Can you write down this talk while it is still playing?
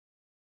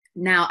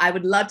Now, I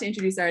would love to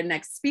introduce our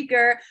next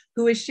speaker,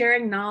 who is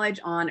sharing knowledge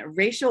on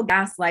racial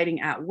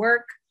gaslighting at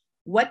work,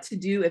 what to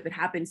do if it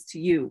happens to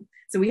you.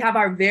 So we have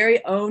our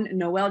very own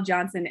Noelle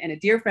Johnson, and a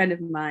dear friend of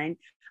mine,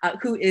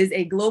 who is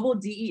a global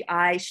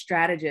DEI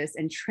strategist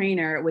and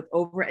trainer with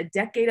over a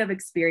decade of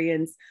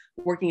experience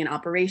working in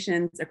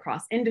operations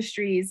across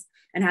industries,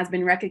 and has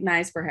been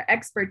recognized for her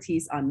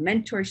expertise on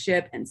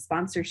mentorship and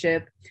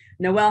sponsorship.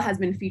 Noelle has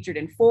been featured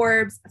in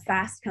Forbes,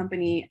 Fast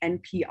Company,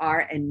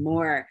 NPR, and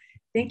more.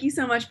 Thank you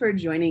so much for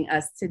joining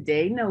us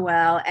today,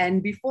 Noelle.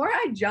 And before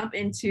I jump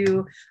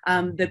into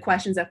the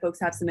questions that folks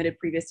have submitted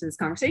previous to this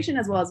conversation,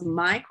 as well as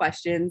my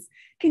questions,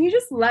 can you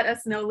just let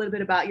us know a little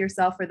bit about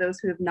yourself for those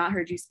who have not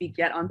heard you speak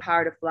yet on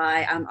Power to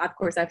Fly? Of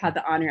course, I've had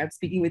the honor of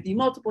speaking with you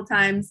multiple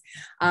times.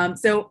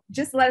 So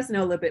just let us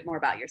know a little bit more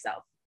about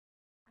yourself.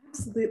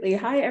 Absolutely.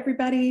 Hi,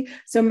 everybody.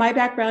 So my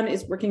background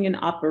is working in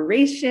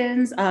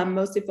operations,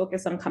 mostly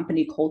focused on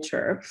company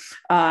culture.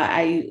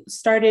 I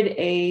started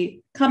a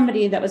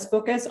company that was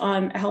focused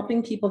on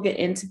helping people get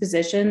into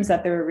positions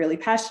that they were really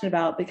passionate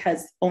about,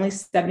 because only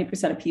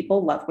 70% of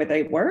people love where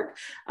they work.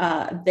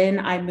 Then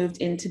I moved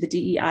into the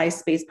DEI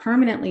space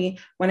permanently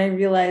when I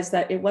realized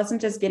that it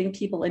wasn't just getting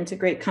people into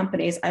great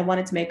companies. I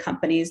wanted to make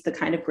companies the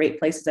kind of great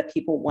places that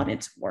people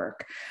wanted to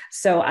work.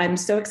 So I'm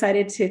so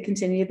excited to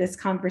continue this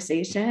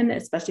conversation,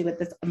 especially with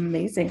this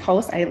amazing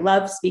host. I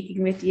love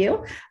speaking with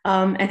you,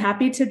 and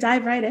happy to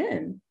dive right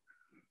in.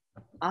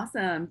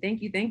 Awesome.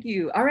 Thank you. Thank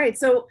you. All right.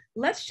 So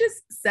let's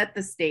just set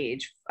the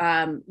stage.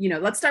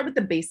 Let's start with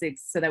the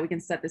basics so that we can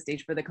set the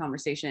stage for the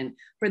conversation.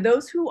 For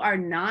those who are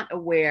not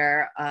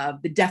aware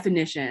of the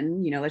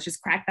definition, let's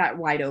just crack that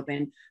wide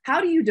open.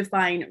 How do you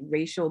define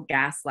racial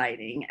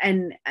gaslighting?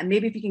 And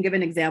maybe if you can give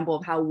an example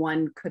of how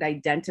one could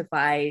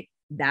identify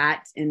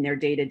that in their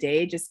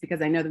day-to-day, just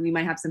because I know that we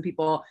might have some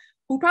people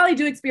who probably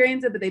do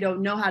experience it, but they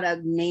don't know how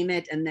to name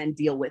it and then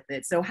deal with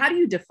it. So how do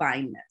you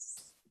define this?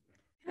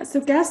 So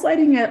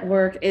gaslighting at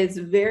work is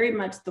very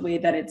much the way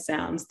that it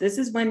sounds. This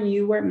is when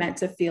you are meant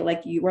to feel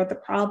like you are the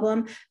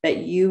problem, that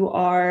you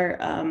are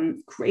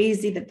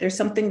crazy, that there's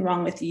something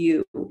wrong with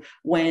you,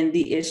 when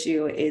the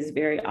issue is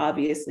very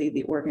obviously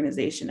the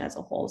organization as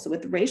a whole. So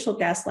with racial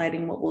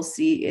gaslighting, what we'll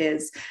see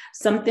is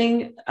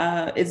something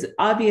is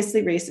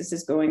obviously racist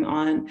is going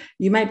on.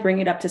 You might bring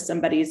it up to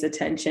somebody's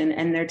attention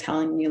and they're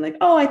telling you like,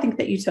 oh, I think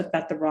that you took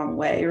that the wrong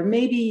way. Or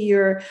maybe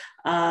you're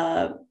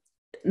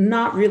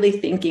not really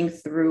thinking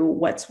through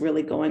what's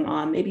really going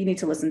on. Maybe you need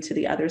to listen to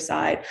the other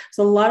side.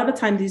 So a lot of the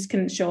time these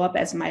can show up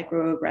as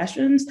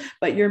microaggressions,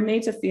 but you're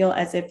made to feel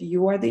as if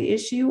you are the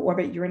issue, or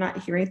that you're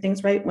not hearing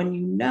things right when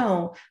you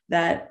know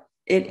that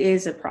it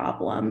is a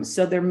problem.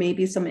 So there may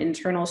be some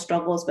internal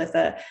struggles with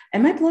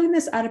am I blowing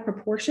this out of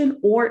proportion,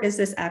 or is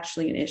this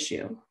actually an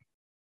issue?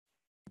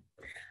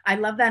 I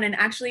love that. And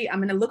actually, I'm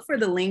going to look for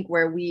the link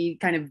where we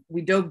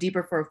dove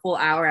deeper for a full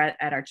hour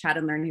at our chat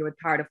and learn here with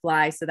Power to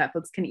Fly, so that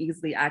folks can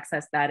easily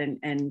access that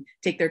and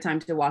take their time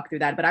to walk through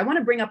that. But I want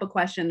to bring up a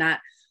question that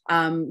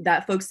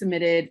that folks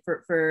submitted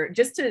for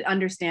just to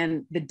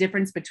understand the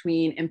difference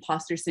between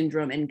imposter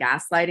syndrome and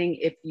gaslighting,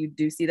 if you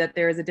do see that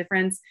there is a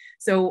difference.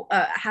 So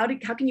how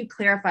can you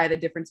clarify the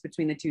difference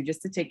between the two,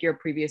 just to take your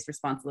previous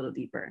response a little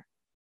deeper?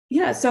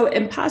 Yeah, so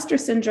imposter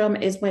syndrome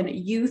is when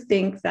you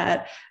think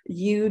that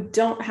you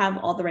don't have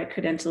all the right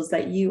credentials,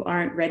 that you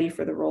aren't ready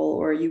for the role,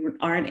 or you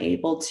aren't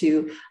able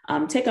to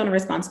take on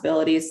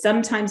responsibilities.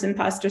 Sometimes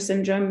imposter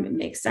syndrome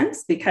makes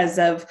sense because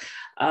of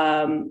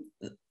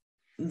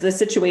the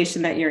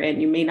situation that you're in.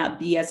 You may not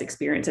be as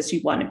experienced as you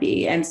want to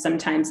be. And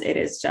sometimes it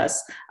is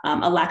just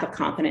a lack of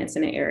confidence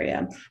in an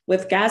area.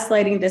 With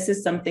gaslighting, this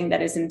is something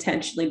that is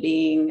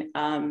intentionally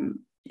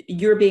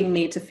you're being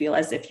made to feel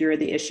as if you're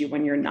the issue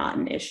when you're not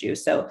an issue.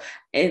 So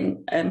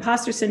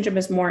imposter syndrome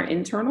is more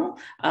internal,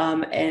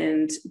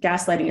 and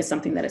gaslighting is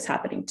something that is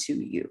happening to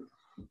you.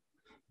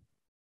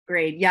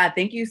 Great. Yeah.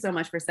 Thank you so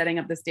much for setting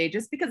up the stage,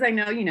 just because I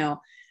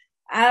know,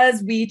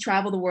 as we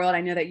travel the world,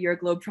 I know that you're a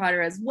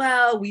globetrotter as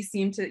well. We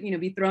seem to,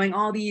 be throwing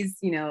all these,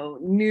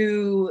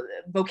 new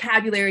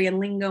vocabulary and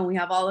lingo. We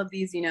have all of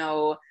these,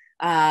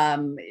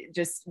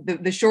 just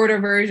the shorter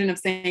version of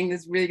saying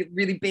this really,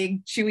 really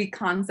big, chewy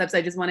concepts.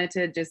 I just wanted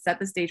to just set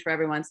the stage for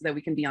everyone so that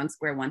we can be on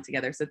square one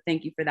together. So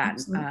thank you for that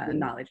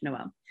knowledge,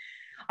 Noelle.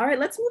 All right,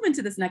 let's move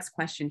into this next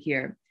question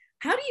here.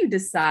 How do you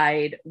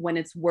decide when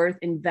it's worth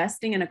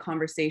investing in a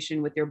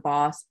conversation with your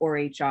boss or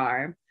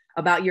HR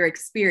about your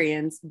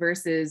experience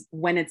versus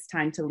when it's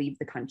time to leave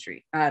the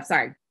country? The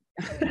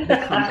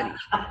company.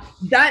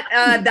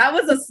 That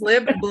was a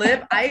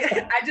blip.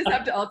 I just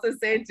have to also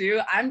say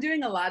too, I'm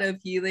doing a lot of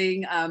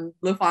healing.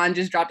 LaFawn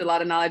just dropped a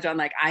lot of knowledge on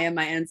I am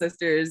my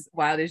ancestors'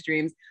 wildest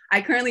dreams.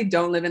 I currently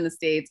don't live in the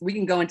States. We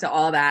can go into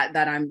all that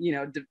I'm,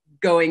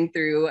 going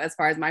through as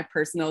far as my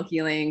personal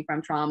healing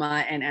from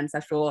trauma and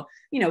ancestral,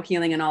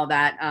 healing and all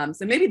that.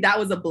 So maybe that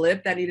was a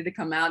blip that needed to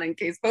come out in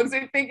case folks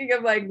are thinking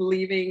of like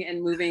leaving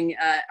and moving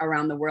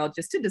around the world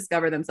just to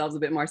discover themselves a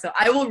bit more. So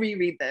I will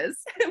reread this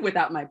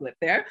without my blip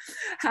there.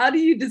 How do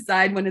you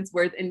decide when it's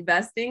worth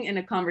investing in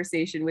a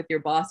conversation with your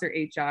boss or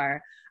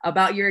HR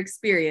about your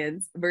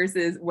experience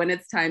versus when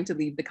it's time to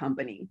leave the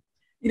company?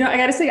 I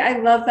got to say, I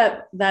love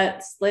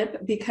that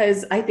slip,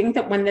 because I think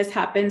that when this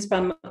happens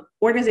from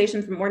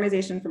organization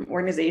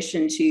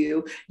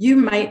to, you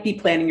might be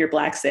planning your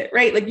black sit,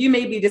 right? Like you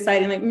may be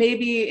deciding like,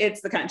 maybe it's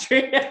the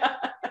country.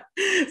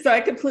 So I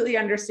completely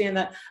understand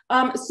that.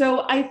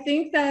 So I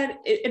think that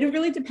it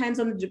really depends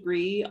on the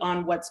degree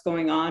on what's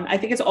going on. I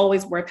think it's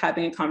always worth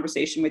having a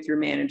conversation with your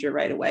manager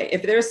right away.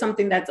 If there's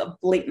something that's a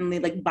blatantly,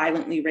 like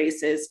violently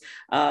racist,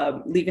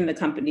 leaving the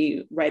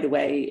company right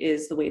away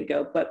is the way to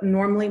go. But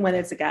normally when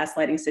it's a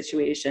gaslighting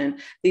situation,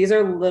 these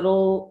are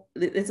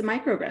it's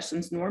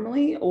microaggressions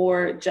normally,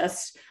 or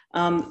just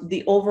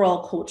the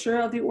overall culture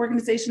of the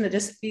organization that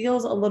just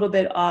feels a little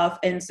bit off.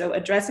 And so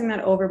addressing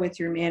that over with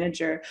your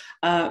manager,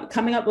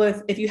 coming up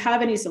with, if you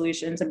have any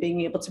solutions, and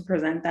being able to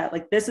present that,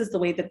 like, this is the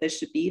way that this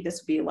should be,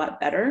 this would be a lot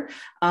better,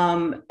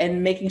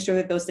 and making sure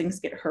that those things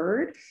get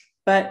heard.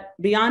 But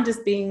beyond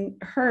just being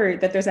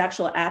heard, that there's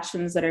actual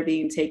actions that are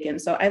being taken.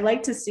 So I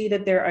like to see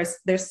that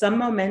there's some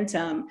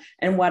momentum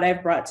in what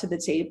I've brought to the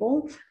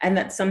table, and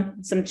that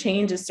some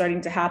change is starting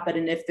to happen.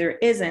 And if there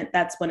isn't,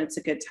 that's when it's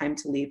a good time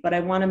to leave. But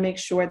I want to make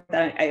sure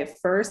that I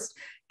first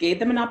gave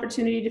them an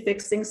opportunity to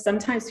fix things.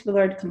 Sometimes people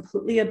are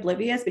completely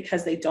oblivious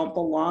because they don't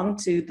belong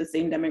to the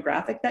same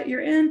demographic that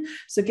you're in.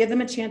 So give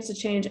them a chance to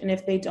change. And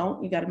if they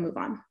don't, you got to move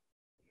on.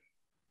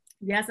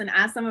 Yes. And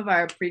as some of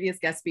our previous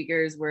guest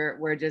speakers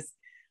were just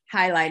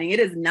highlighting, it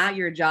is not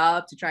your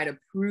job to try to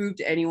prove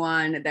to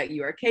anyone that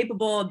you are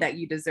capable, that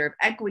you deserve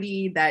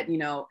equity, that,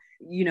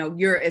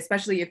 you're,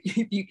 especially if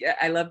you,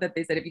 I love that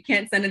they said, if you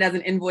can't send it as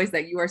an invoice,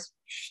 that you are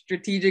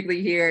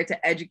strategically here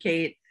to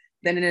educate,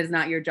 then it is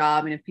not your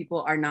job. And if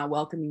people are not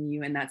welcoming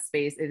you in that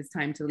space, it is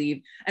time to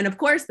leave. And of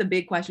course, the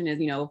big question is,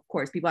 of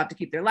course, people have to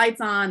keep their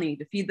lights on, they need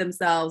to feed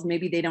themselves.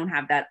 Maybe they don't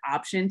have that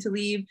option to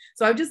leave.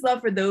 So I would just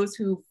love for those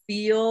who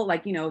feel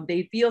like,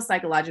 they feel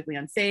psychologically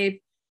unsafe,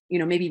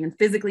 maybe even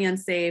physically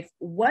unsafe.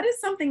 What is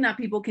something that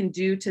people can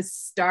do to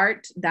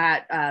start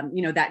that,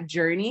 that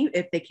journey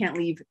if they can't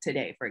leave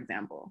today, for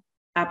example?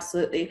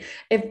 Absolutely.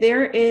 If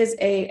there is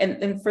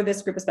and for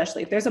this group,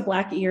 especially if there's a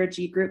Black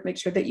ERG group, make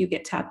sure that you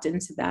get tapped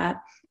into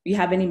that. If you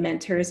have any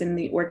mentors in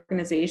the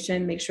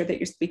organization, make sure that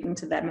you're speaking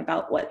to them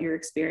about what you're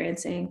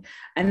experiencing.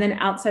 And then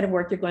outside of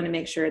work, you're going to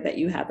make sure that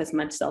you have as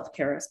much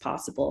self-care as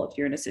possible if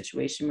you're in a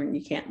situation where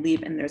you can't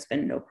leave and there's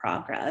been no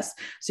progress.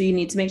 So you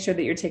need to make sure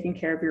that you're taking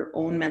care of your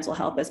own mental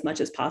health as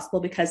much as possible,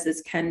 because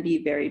this can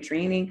be very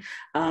draining.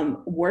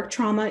 Work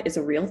trauma is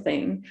a real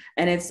thing,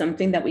 and it's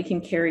something that we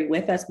can carry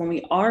with us when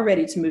we are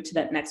ready to move to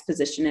that next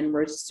position, and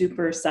we're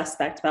super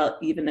suspect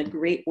about even a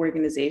great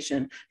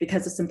organization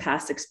because of some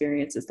past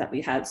experiences that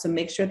we had. So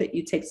make sure that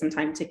you take some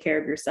time to take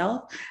care of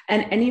yourself,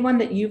 and anyone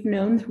that you've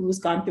known who's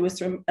gone through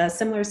a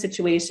similar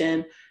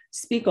situation,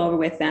 speak over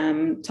with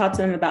them, talk to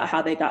them about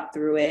how they got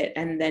through it,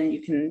 and then you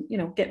can,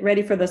 get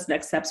ready for those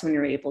next steps when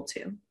you're able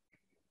to.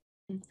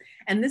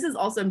 And this is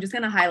also, I'm just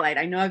going to highlight,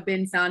 I know I've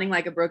been sounding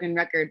like a broken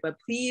record, but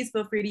please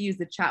feel free to use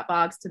the chat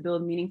box to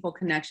build meaningful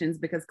connections,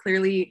 because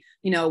clearly,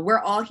 we're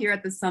all here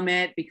at the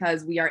summit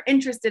because we are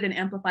interested in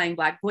amplifying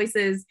Black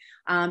voices.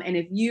 And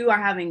if you are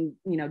having,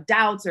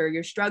 doubts, or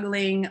you're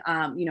struggling,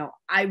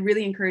 I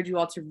really encourage you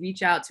all to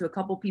reach out to a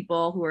couple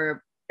people who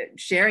are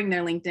sharing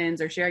their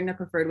LinkedIn's or sharing their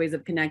preferred ways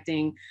of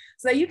connecting,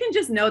 so that you can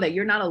just know that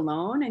you're not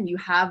alone, and you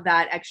have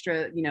that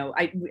extra,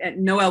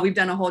 Noelle, we've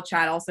done a whole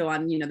chat also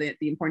on, the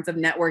importance of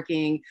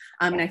networking.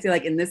 And I feel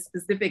like in this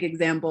specific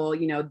example,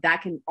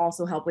 that can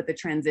also help with the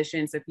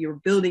transition. So if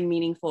you're building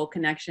meaningful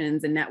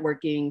connections and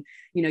networking,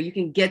 you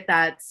can get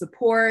that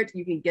support,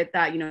 you can get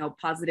that,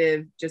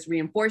 positive just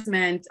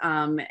reinforcement,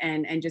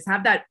 and just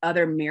have that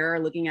other mirror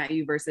looking at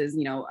you versus,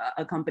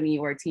 a company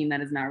or a team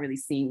that is not really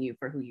seeing you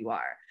for who you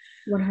are.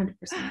 100%.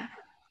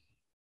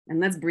 And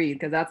let's breathe,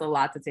 because that's a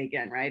lot to take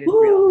in, right? It's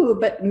real.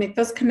 But make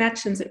those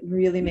connections. It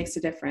really makes a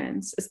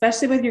difference,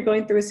 especially when you're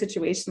going through a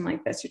situation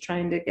like this. You're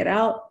trying to get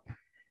out,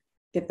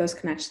 get those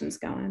connections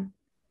going.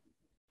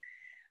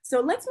 So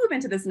let's move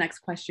into this next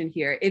question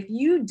here. If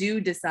you do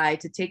decide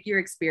to take your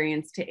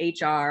experience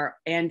to HR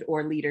and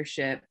or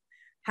leadership,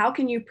 how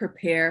can you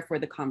prepare for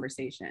the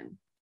conversation?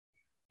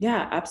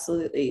 Yeah,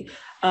 absolutely.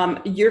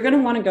 You're going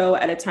to want to go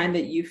at a time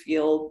that you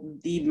feel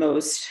the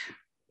most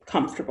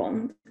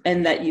comfortable,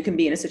 and that you can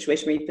be in a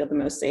situation where you feel the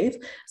most safe.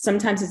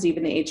 Sometimes it's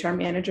even the HR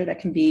manager that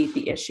can be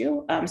the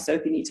issue. So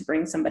if you need to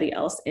bring somebody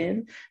else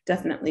in,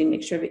 definitely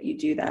make sure that you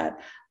do that.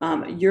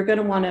 You're going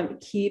to want to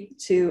keep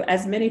to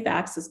as many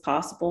facts as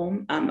possible.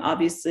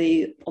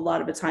 Obviously, a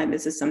lot of the time,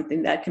 this is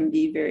something that can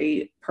be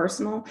very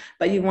personal,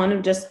 but you want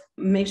to just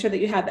make sure that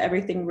you have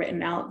everything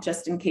written out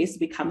just in case it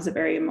becomes a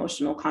very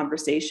emotional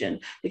conversation,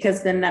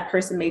 because then that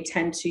person may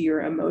tend to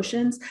your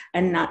emotions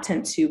and not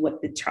tend to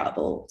what the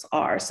troubles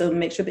are. So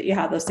make sure that you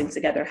have those things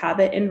together, have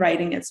it in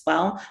writing as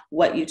well,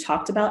 what you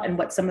talked about and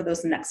what some of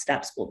those next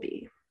steps will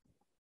be.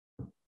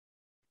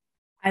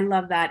 I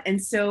love that.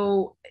 And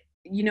so,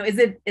 is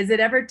it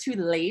ever too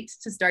late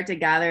to start to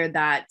gather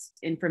that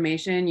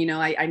information?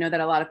 I know that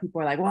a lot of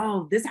people are like,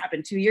 "Well, this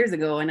happened 2 years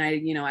ago," and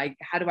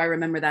how do I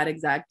remember that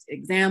exact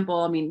example?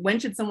 I mean, when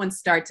should someone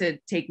start to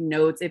take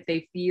notes if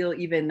they feel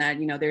even that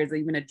there's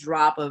even a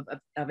drop of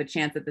a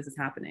chance that this is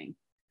happening?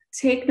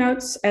 Take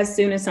notes as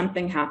soon as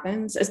something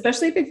happens,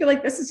 especially if you feel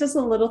like this is just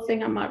a little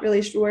thing, I'm not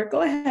really sure.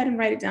 Go ahead and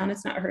write it down.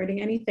 It's not hurting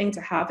anything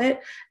to have it.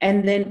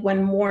 And then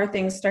when more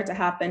things start to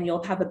happen,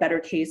 you'll have a better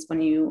case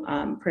when you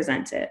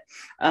present it.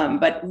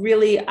 But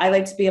really, I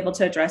like to be able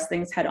to address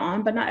things head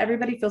on, but not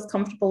everybody feels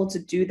comfortable to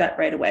do that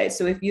right away.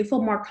 So if you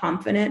feel more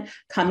confident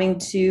coming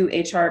to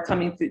HR,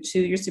 coming through to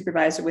your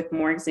supervisor with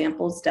more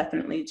examples,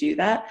 definitely do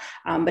that.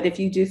 But if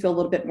you do feel a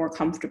little bit more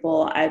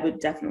comfortable, I would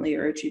definitely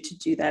urge you to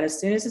do that as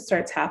soon as it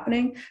starts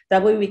happening.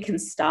 That way we can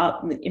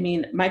stop. I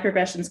mean,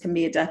 microaggressions can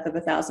be a death of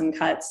 1,000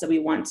 cuts. So we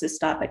want to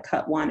stop at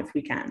cut 1 if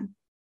we can.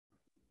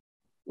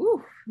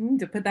 Ooh, I need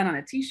to put that on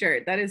a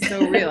t-shirt. That is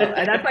so real.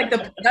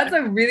 That's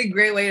a really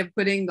great way of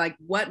putting like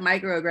what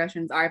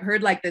microaggressions are. I've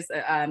heard like this,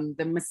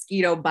 the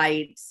mosquito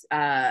bite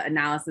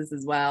analysis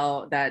as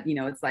well, that,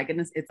 it's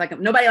like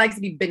nobody likes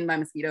to be bitten by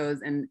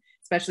mosquitoes, and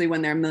especially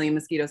when there are a million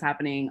mosquitoes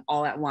happening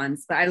all at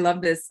once. But I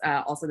love this,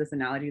 also this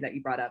analogy that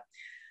you brought up.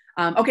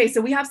 Okay, so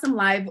we have some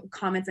live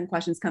comments and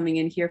questions coming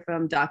in here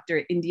from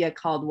Dr. India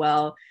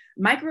Caldwell.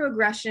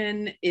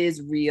 Microaggression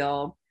is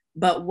real,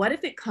 but what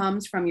if it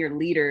comes from your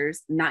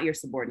leaders, not your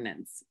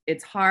subordinates?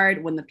 It's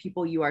hard when the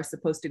people you are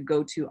supposed to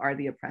go to are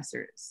the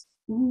oppressors.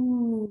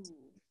 Ooh,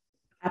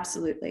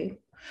 absolutely.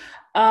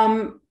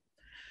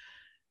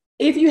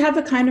 If you have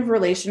a kind of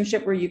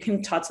relationship where you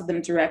can talk to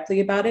them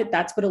directly about it,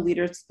 that's what a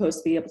leader is supposed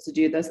to be able to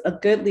do. A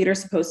good leader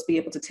is supposed to be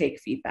able to take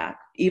feedback,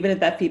 even if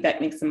that feedback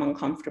makes them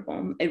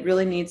uncomfortable. It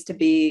really needs to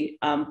be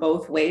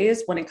both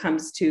ways when it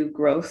comes to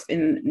growth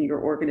in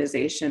your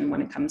organization,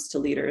 when it comes to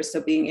leaders.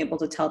 So being able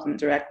to tell them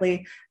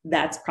directly,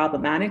 that's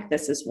problematic,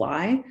 this is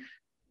why.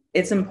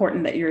 It's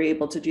important that you're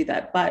able to do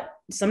that. But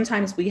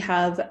sometimes we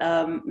have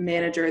a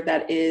manager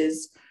that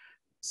is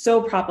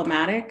so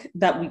problematic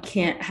that we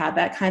can't have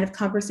that kind of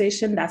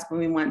conversation. That's when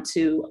we want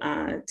to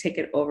take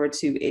it over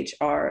to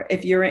HR.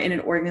 If you're in an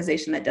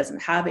organization that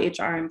doesn't have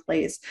HR in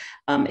place,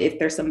 if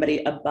there's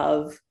somebody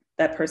above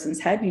that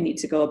person's head, you need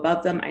to go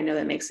above them. I know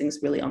that makes things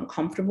really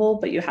uncomfortable,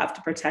 but you have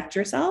to protect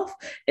yourself.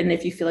 And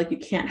if you feel like you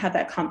can't have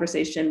that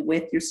conversation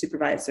with your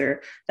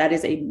supervisor, that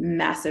is a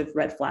massive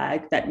red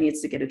flag that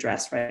needs to get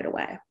addressed right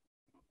away.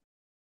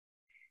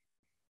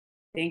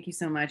 Thank you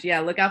so much. Yeah,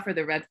 look out for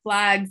the red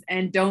flags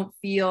and don't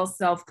feel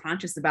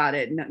self-conscious about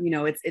it.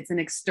 No, it's an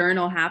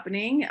external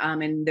happening,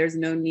 and there's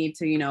no need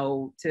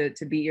to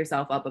to beat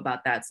yourself up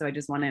about that. So I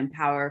just want to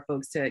empower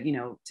folks to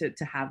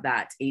to have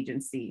that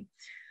agency.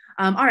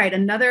 All right,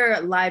 another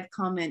live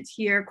comment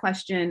here.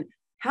 Question: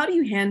 how do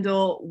you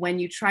handle when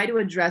you try to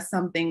address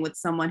something with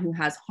someone who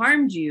has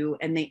harmed you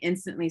and they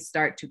instantly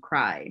start to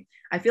cry?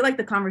 I feel like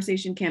the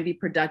conversation can be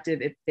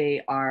productive if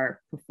they are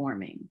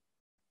performing.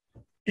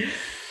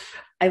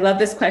 I love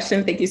this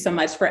question. Thank you so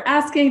much for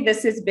asking.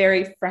 This is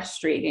very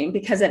frustrating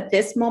because at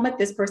this moment,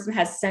 this person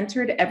has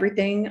centered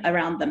everything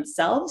around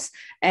themselves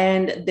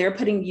and they're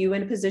putting you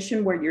in a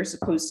position where you're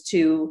supposed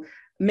to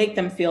make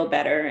them feel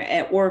better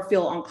or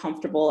feel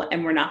uncomfortable.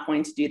 And we're not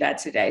going to do that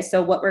today.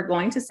 So what we're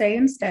going to say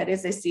instead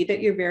is, I see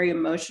that you're very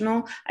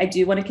emotional. I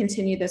do want to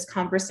continue this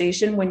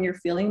conversation. When you're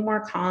feeling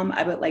more calm,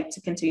 I would like to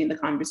continue the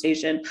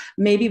conversation.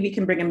 Maybe we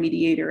can bring a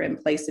mediator in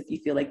place if you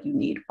feel like you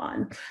need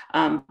one.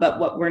 But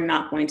what we're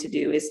not going to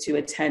do is to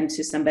attend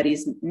to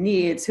somebody's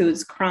needs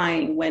who's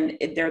crying when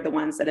they're the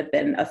ones that have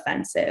been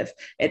offensive.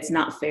 It's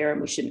not fair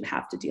and we shouldn't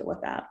have to deal with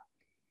that.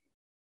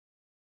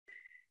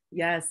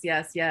 Yes,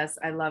 yes, yes.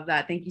 I love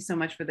that. Thank you so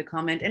much for the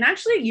comment. And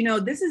actually,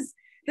 this is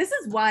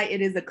why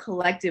it is a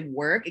collective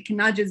work. It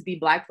cannot just be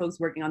Black folks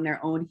working on their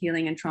own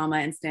healing and trauma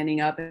and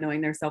standing up and knowing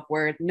their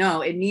self-worth.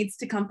 No, it needs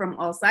to come from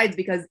all sides,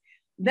 because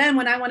then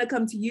when I want to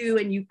come to you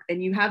and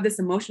you have this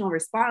emotional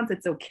response,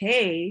 it's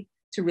okay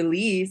to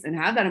release and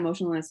have that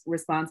emotional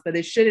response, but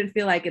it shouldn't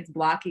feel like it's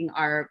blocking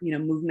our,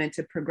 movement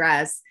to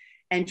progress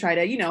and try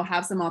to,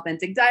 have some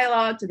authentic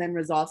dialogue to then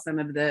resolve some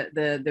of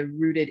the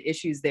rooted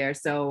issues there.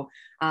 So,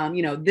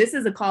 this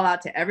is a call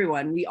out to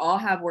everyone. We all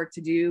have work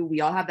to do. We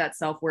all have that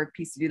self-work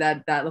piece to do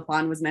that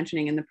LaFawn was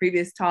mentioning in the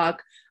previous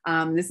talk.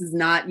 This is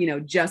not,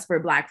 just for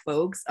Black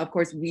folks. Of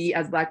course, we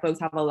as Black folks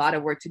have a lot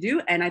of work to do.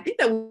 And I think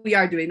that we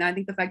are doing that. I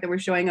think the fact that we're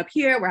showing up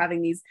here, we're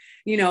having these,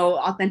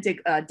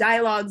 authentic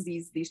dialogues,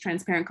 these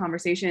transparent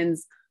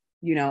conversations,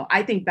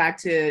 I think back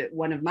to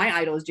one of my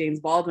idols, James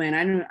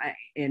Baldwin.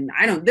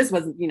 This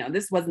wasn't,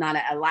 this was not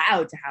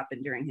allowed to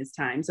happen during his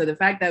time. So the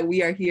fact that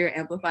we are here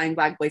amplifying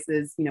Black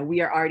voices,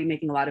 we are already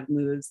making a lot of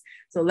moves.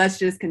 So let's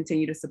just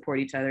continue to support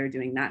each other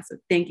doing that. So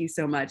thank you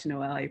so much,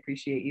 Noelle. I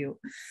appreciate you.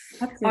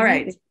 Absolutely. All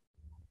right.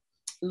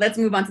 Let's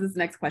move on to this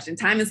next question.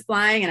 Time is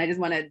flying, and I just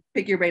want to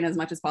pick your brain as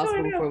much as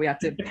possible before we have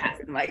to pass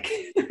the mic.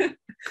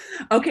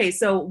 Okay,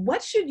 so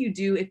what should you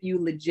do if you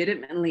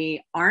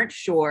legitimately aren't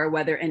sure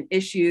whether an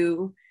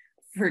issue,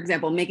 for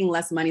example, making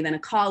less money than a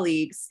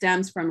colleague,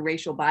 stems from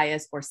racial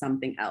bias or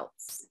something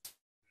else?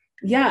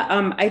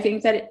 Yeah, I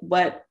think that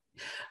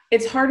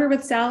it's harder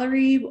with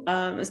salary,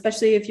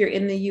 especially if you're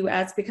in the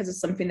US, because it's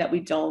something that we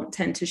don't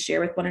tend to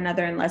share with one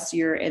another unless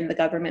you're in the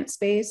government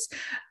space.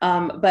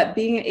 But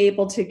being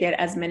able to get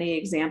as many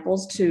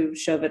examples to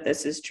show that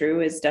this is true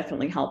is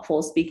definitely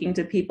helpful. Speaking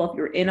to people, if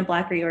you're in a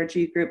Black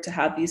ERG group, to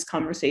have these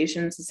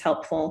conversations is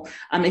helpful.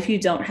 If you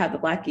don't have a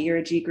Black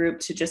ERG group,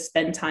 to just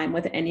spend time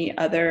with any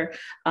other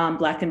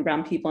Black and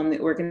brown people in the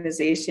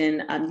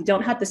organization. You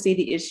don't have to see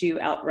the issue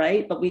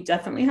outright, but we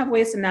definitely have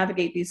ways to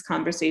navigate these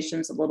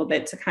conversations a little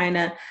bit to kind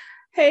of,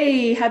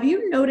 hey, have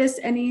you noticed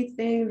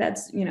anything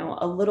that's,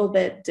 a little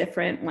bit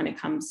different when it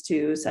comes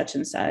to such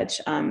and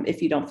such,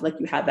 if you don't feel like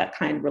you have that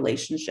kind of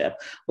relationship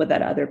with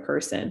that other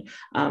person.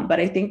 But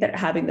I think that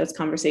having those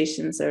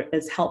conversations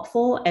is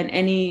helpful, and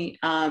any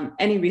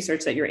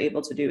research that you're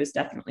able to do is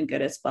definitely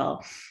good as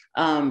well,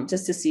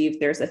 just to see if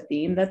there's a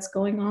theme that's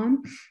going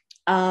on.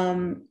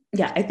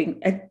 Yeah, I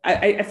think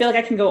I feel like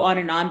I can go on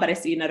and on, but I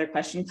see another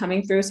question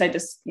coming through. So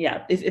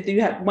if you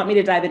want me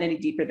to dive in any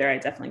deeper there, I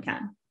definitely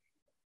can.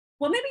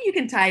 Well, maybe you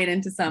can tie it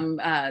into some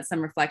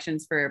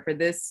reflections for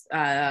this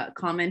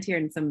comment here,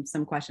 and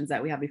some questions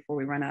that we have before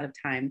we run out of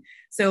time.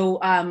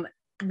 So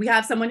we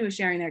have someone who is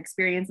sharing their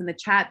experience in the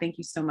chat. Thank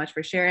you so much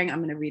for sharing. I'm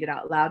going to read it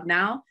out loud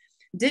now.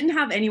 Didn't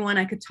have anyone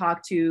I could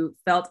talk to,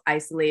 felt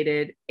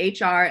isolated,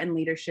 HR and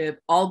leadership,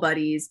 all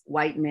buddies,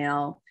 white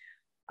male.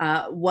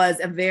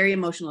 Was a very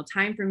emotional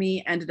time for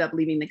me, ended up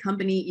leaving the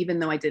company, even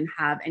though I didn't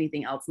have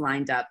anything else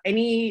lined up.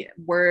 Any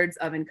words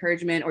of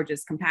encouragement or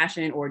just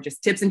compassion or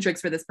just tips and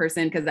tricks for this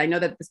person? Because I know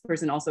that this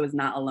person also is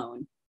not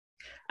alone.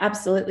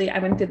 Absolutely. I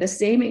went through the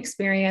same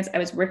experience. I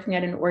was working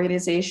at an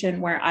organization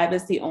where I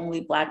was the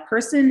only Black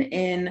person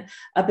in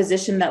a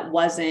position that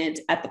wasn't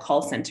at the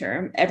call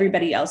center.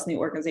 Everybody else in the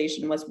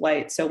organization was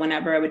white. So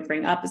whenever I would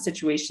bring up a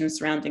situation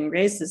surrounding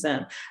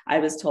racism, I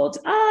was told,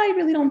 I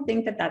really don't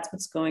think that that's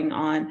what's going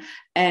on.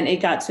 And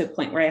it got to a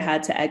point where I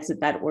had to exit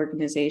that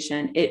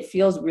organization. It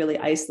feels really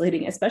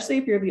isolating, especially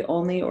if you're the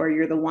only or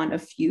you're the one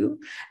of few,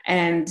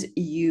 and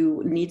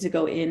you need to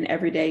go in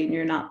every day and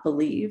you're not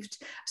believed.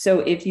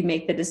 So if you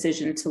make the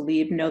decision to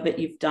leave, know that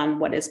you've done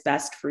what is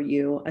best for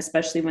you,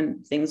 especially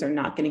when things are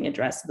not getting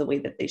addressed the way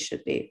that they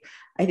should be.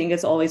 I think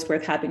it's always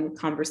worth having a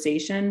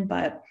conversation,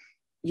 but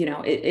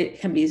it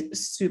can be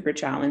super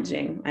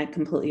challenging. I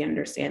completely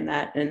understand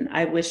that. And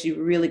I wish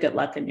you really good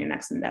luck in your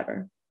next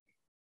endeavor.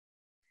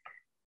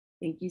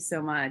 Thank you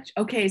so much.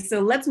 Okay,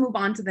 so let's move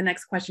on to the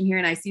next question here.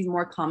 And I see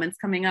more comments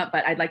coming up,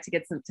 but I'd like to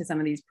get to some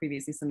of these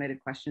previously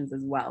submitted questions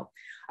as well.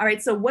 All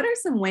right, so what are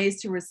some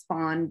ways to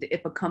respond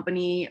if a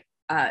company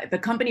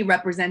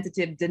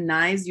representative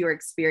denies your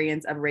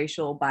experience of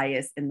racial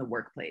bias in the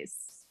workplace?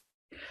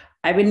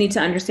 I would need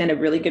to understand a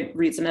really good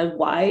reason of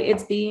why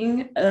it's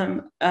being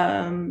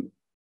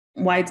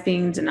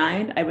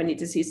denied. I would need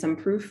to see some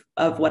proof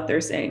of what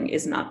they're saying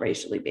is not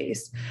racially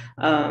based.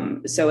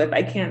 So if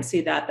I can't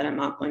see that, then I'm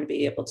not going to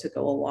be able to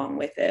go along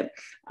with it.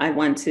 I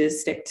want to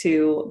stick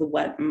to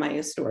what my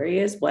story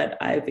is, what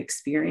I've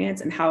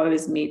experienced, and how I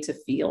was made to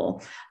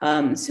feel.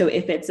 So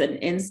if it's an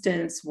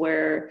instance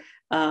where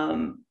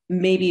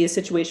maybe a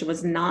situation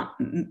was not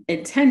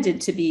intended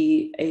to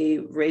be a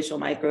racial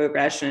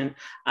microaggression,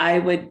 I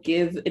would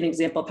give an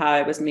example of how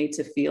I was made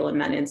to feel in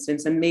that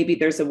instance. And maybe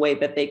there's a way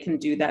that they can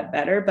do that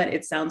better, but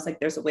it sounds like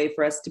there's a way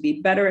for us to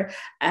be better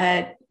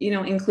at,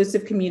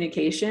 inclusive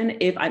communication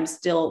if I'm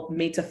still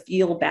made to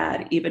feel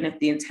bad, even if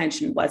the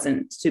intention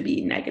wasn't to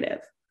be negative.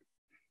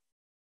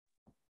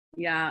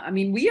 Yeah, I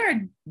mean, we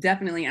are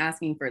definitely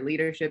asking for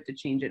leadership to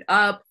change it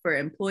up, for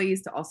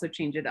employees to also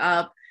change it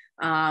up.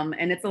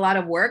 And it's a lot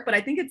of work, but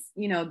I think it's,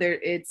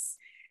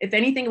 if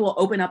anything, it will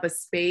open up a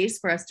space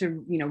for us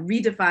to,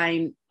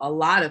 redefine a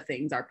lot of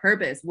things, our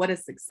purpose. What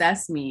does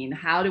success mean?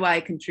 How do I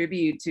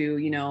contribute to,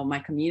 my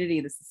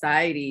community, the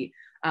society,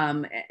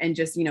 and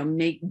just,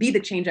 be the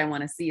change I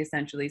want to see,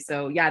 essentially.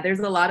 So yeah,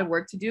 there's a lot of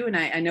work to do. And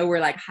I know we're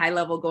like high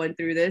level going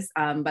through this,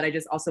 but I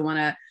just also want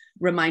to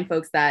remind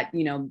folks that,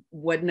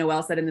 what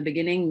Noelle said in the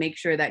beginning, make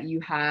sure that you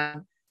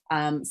have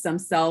some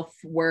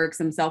self-work,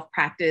 some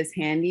self-practice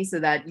handy so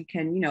that you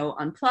can,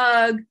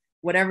 unplug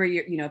whatever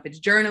you're, if it's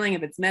journaling,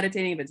 if it's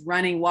meditating, if it's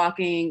running,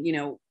 walking,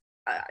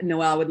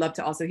 Noelle, would love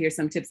to also hear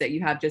some tips that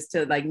you have just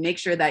to make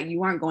sure that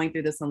you aren't going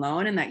through this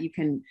alone and that you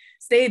can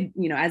stay,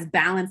 as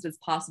balanced as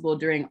possible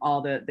during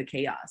all the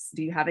chaos.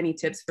 Do you have any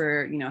tips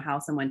for, how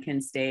someone can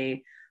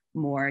stay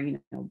more,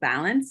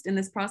 balanced in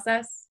this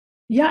process?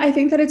 Yeah, I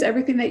think that it's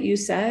everything that you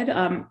said.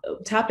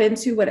 Tap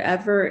into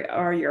whatever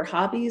are your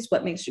hobbies,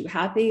 what makes you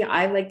happy.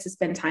 I like to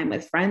spend time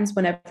with friends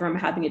whenever I'm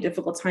having a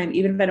difficult time,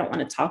 even if I don't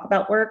want to talk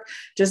about work.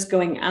 Just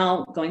going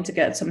out, going to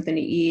get something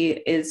to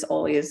eat is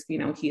always,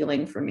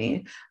 healing for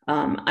me.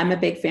 I'm a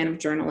big fan of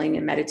journaling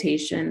and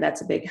meditation.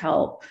 That's a big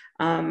help.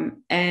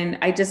 And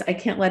I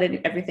can't let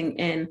everything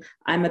in.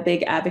 I'm a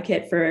big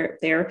advocate for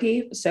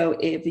therapy. So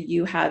if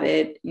you have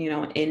it,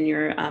 in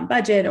your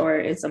budget, or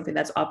it's something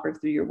that's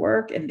offered through your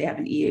work and they have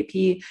an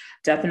EAP,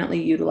 definitely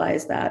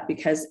utilize that,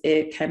 because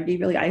it can be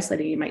really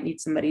isolating. You might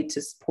need somebody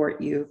to support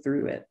you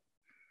through it.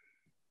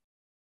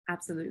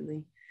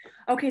 Absolutely.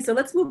 Okay, so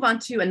let's move on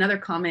to another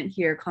comment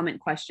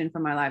question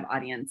from our live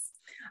audience.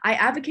 I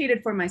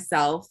advocated for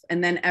myself,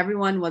 and then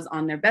everyone was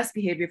on their best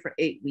behavior for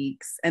 8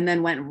 weeks and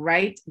then went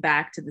right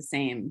back to the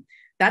same.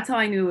 That's how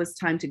I knew it was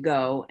time to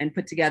go and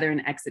put together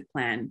an exit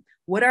plan.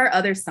 What are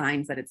other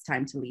signs that it's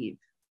time to leave?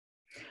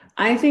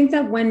 I think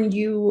that when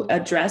you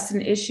address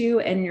an issue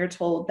and you're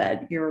told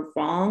that you're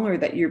wrong or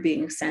that you're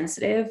being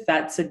sensitive,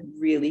 that's a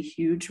really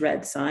huge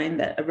red flag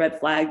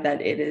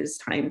that it is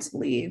time to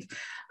leave.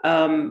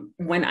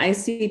 When I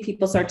see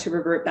people start to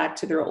revert back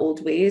to their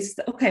old ways,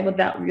 okay, well,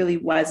 that really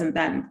wasn't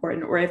that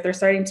important. Or if they're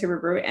starting to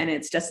revert and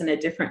it's just in a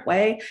different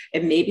way,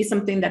 it may be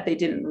something that they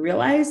didn't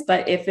realize.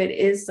 But if it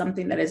is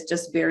something that is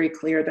just very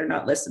clear, they're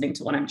not listening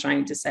to what I'm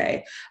trying to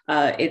say,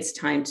 it's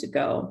time to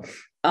go.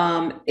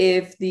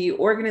 If the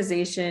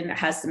organization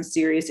has some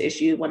serious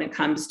issue when it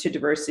comes to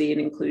diversity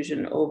and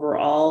inclusion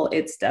overall,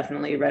 it's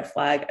definitely a red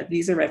flag.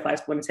 These are red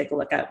flags we want to take a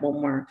look at when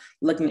we're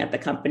looking at the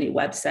company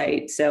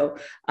website. So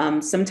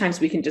sometimes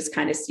we can just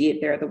kind of see it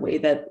there, the way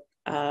that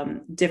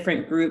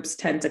different groups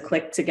tend to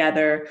click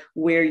together,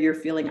 where you're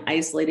feeling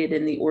isolated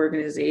in the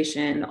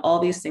organization, all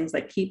these things.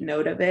 Like, keep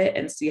note of it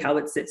and see how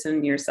it sits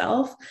in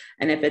yourself.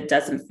 And if it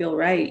doesn't feel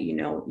right,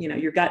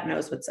 your gut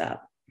knows what's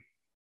up.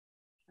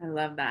 I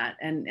love that.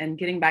 And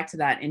getting back to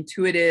that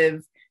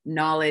intuitive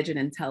knowledge and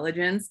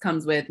intelligence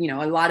comes with,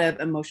 a lot of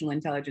emotional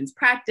intelligence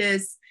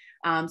practice,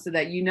 so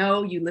that,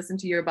 you listen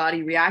to your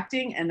body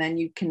reacting, and then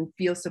you can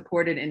feel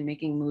supported in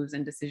making moves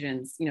and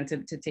decisions,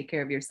 to take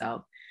care of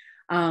yourself.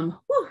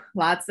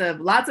 Lots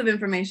of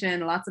information,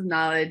 lots of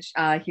knowledge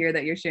here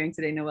that you're sharing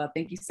today, Noelle.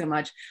 Thank you so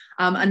much.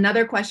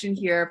 Another question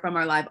here from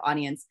our live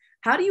audience.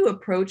 How do you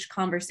approach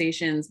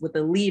conversations with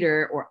a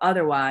leader or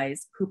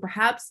otherwise who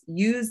perhaps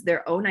use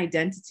their own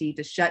identity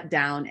to shut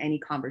down any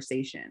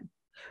conversation?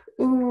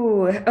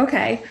 Ooh,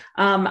 okay.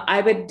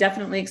 I would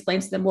definitely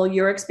explain to them, well,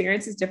 your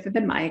experience is different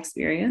than my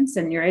experience,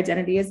 and your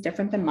identity is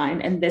different than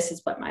mine. And this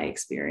is what my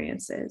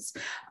experience is.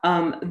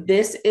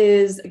 This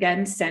is,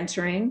 again,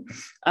 centering.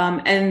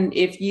 And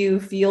if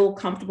you feel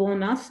comfortable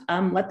enough,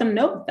 let them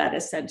know that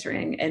is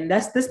centering. And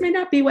this may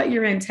not be what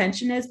your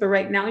intention is, but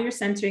right now you're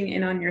centering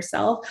in on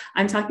yourself.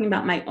 I'm talking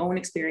about my own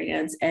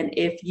experience. And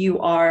if you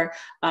are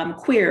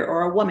queer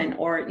or a woman,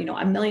 or,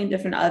 a million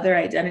different other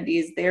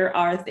identities, there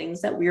are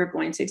things that we are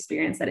going to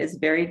experience that is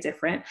very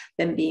different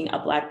than being a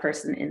Black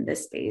person in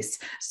this space.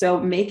 So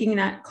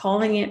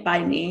calling it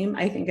by name,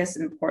 I think, is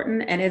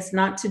important. And it's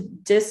not to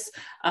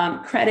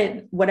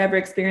discredit whatever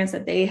experience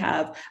that they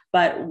have,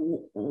 but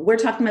we're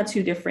talking about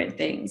two different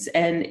things.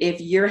 And if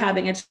you're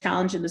having a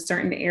challenge in a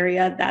certain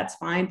area, that's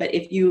fine. But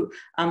if you,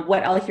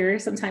 what I'll hear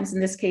sometimes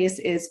in this case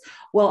is,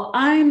 well,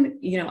 I'm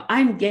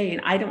gay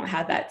and I don't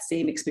have that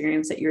same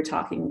experience that you're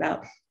talking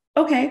about.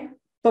 Okay,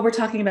 but we're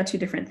talking about two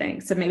different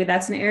things. So maybe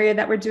that's an area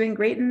that we're doing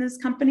great in this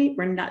company.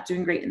 We're not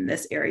doing great in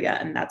this area.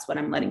 And that's what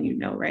I'm letting you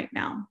know right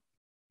now.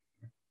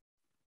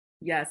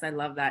 Yes, I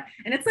love that.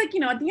 And it's like,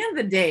 at the end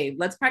of the day,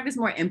 let's practice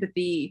more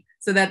empathy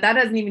so that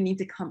doesn't even need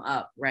to come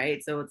up,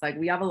 right? So it's like,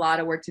 we have a lot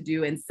of work to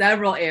do in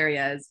several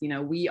areas.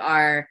 We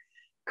are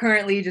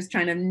currently just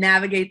trying to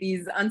navigate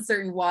these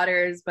uncertain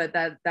waters, but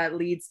that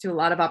leads to a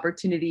lot of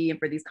opportunity and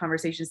for these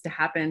conversations to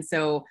happen.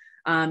 So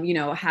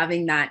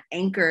having that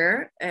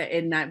anchor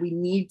in that we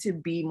need to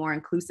be more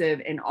inclusive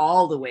in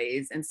all the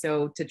ways. And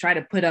so to try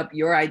to put up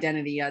your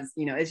identity as,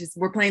 it's just,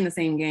 we're playing the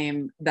same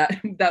game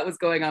that was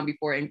going on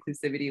before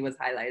inclusivity was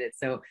highlighted.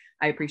 So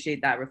I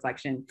appreciate that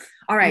reflection.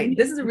 All right.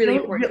 This is a really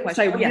important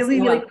question. Really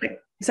quick.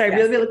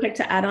 Really quick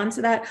to add on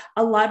to that.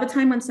 A lot of the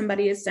time when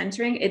somebody is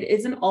centering, it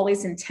isn't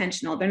always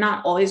intentional. They're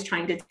not always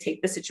trying to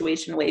take the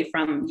situation away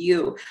from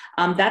you.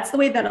 That's the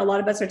way that a lot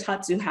of us are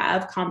taught to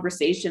have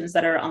conversations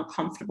that are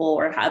uncomfortable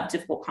or have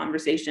difficult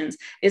conversations,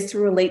 is to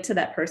relate to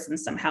that person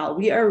somehow.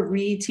 We are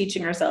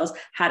reteaching ourselves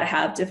how to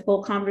have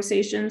difficult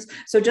conversations.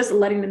 So just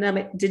letting them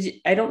know,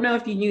 I don't know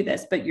if you knew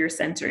this, but you're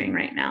centering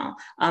right now.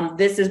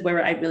 This is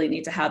where I really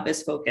need to have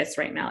this focus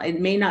right now.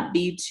 It may not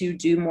be to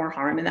do more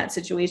harm in that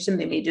situation.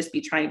 They may just be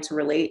trying to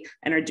relate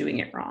and are doing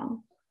it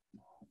wrong.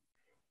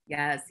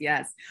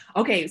 Yes.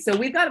 Okay, so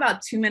we've got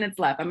about 2 minutes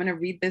left. I'm going to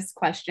read this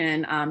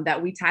question that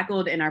we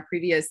tackled in our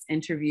previous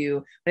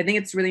interview, but I think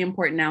it's really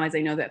important now, as I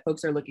know that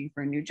folks are looking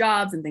for new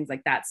jobs and things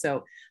like that.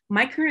 So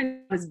my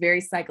current job is very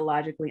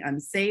psychologically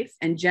unsafe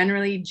and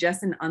generally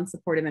just an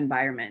unsupportive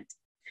environment.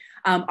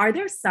 Are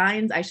there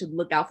signs I should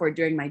look out for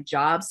during my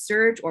job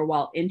search or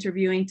while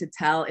interviewing to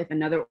tell if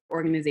another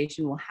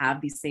organization will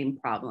have these same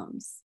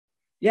problems?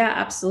 Yeah,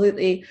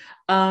 absolutely.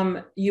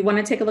 You want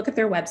to take a look at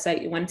their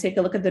website. You want to take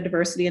a look at the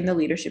diversity in the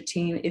leadership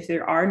team. If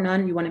there are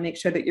none, you want to make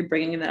sure that you're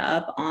bringing that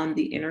up on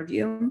the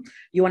interview.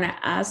 You want to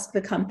ask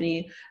the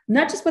company,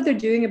 not just what they're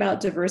doing about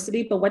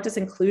diversity, but what does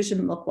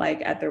inclusion look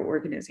like at their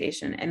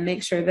organization, and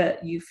make sure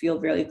that you feel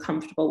really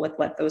comfortable with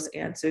what those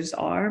answers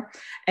are.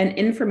 And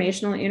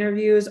informational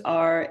interviews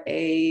are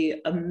an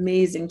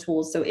amazing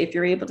tool. So if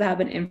you're able to have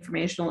an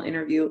informational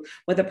interview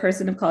with a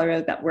person of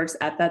color that works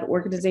at that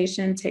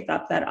organization, take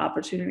up that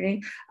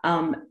opportunity.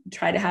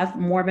 Try to have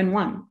more than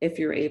one if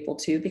you're able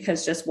to,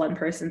 because just one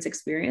person's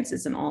experience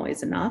isn't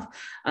always enough.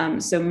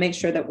 So make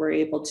sure that we're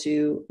able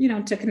to,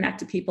 to connect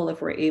to people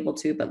if we're able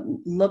to, but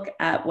look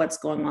at what's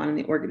going on in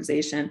the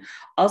organization.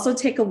 Also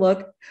take a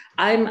look.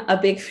 I'm a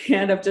big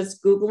fan of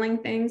just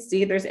Googling things,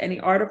 see if there's any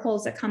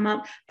articles that come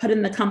up, put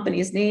in the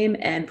company's name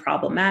and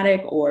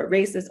problematic or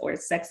racist or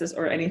sexist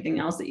or anything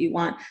else that you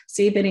want.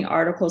 See if any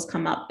articles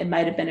come up. It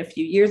might have been a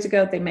few years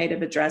ago, they might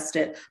have addressed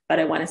it, but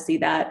I want to see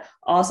that.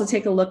 Also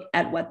take a look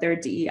at what their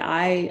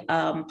DEI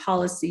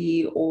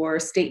policy or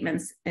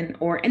statements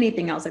or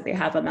anything else that they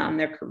have on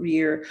their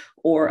career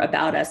or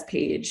about us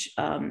page,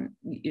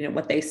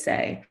 what they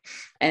say,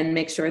 and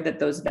make sure that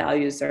those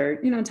values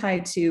are,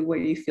 tied to where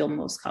you feel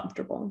most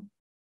comfortable.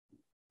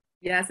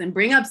 Yes, and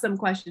bring up some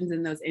questions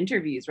in those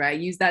interviews, right?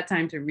 Use that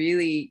time to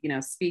really,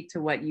 speak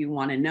to what you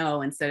want to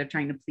know instead of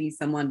trying to please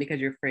someone because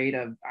you're afraid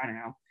of,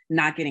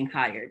 not getting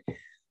hired.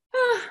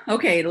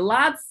 Okay,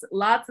 lots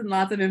and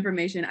lots of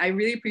information. I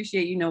really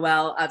appreciate you,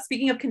 Noelle.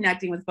 Speaking of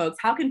connecting with folks,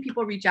 how can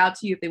people reach out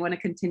to you if they want to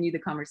continue the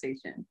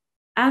conversation?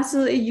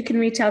 Absolutely. You can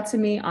reach out to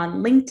me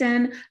on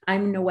LinkedIn.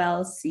 I'm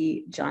Noelle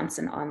C.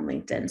 Johnson on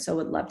LinkedIn. So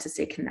would love to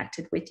stay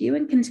connected with you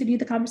and continue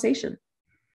the conversation.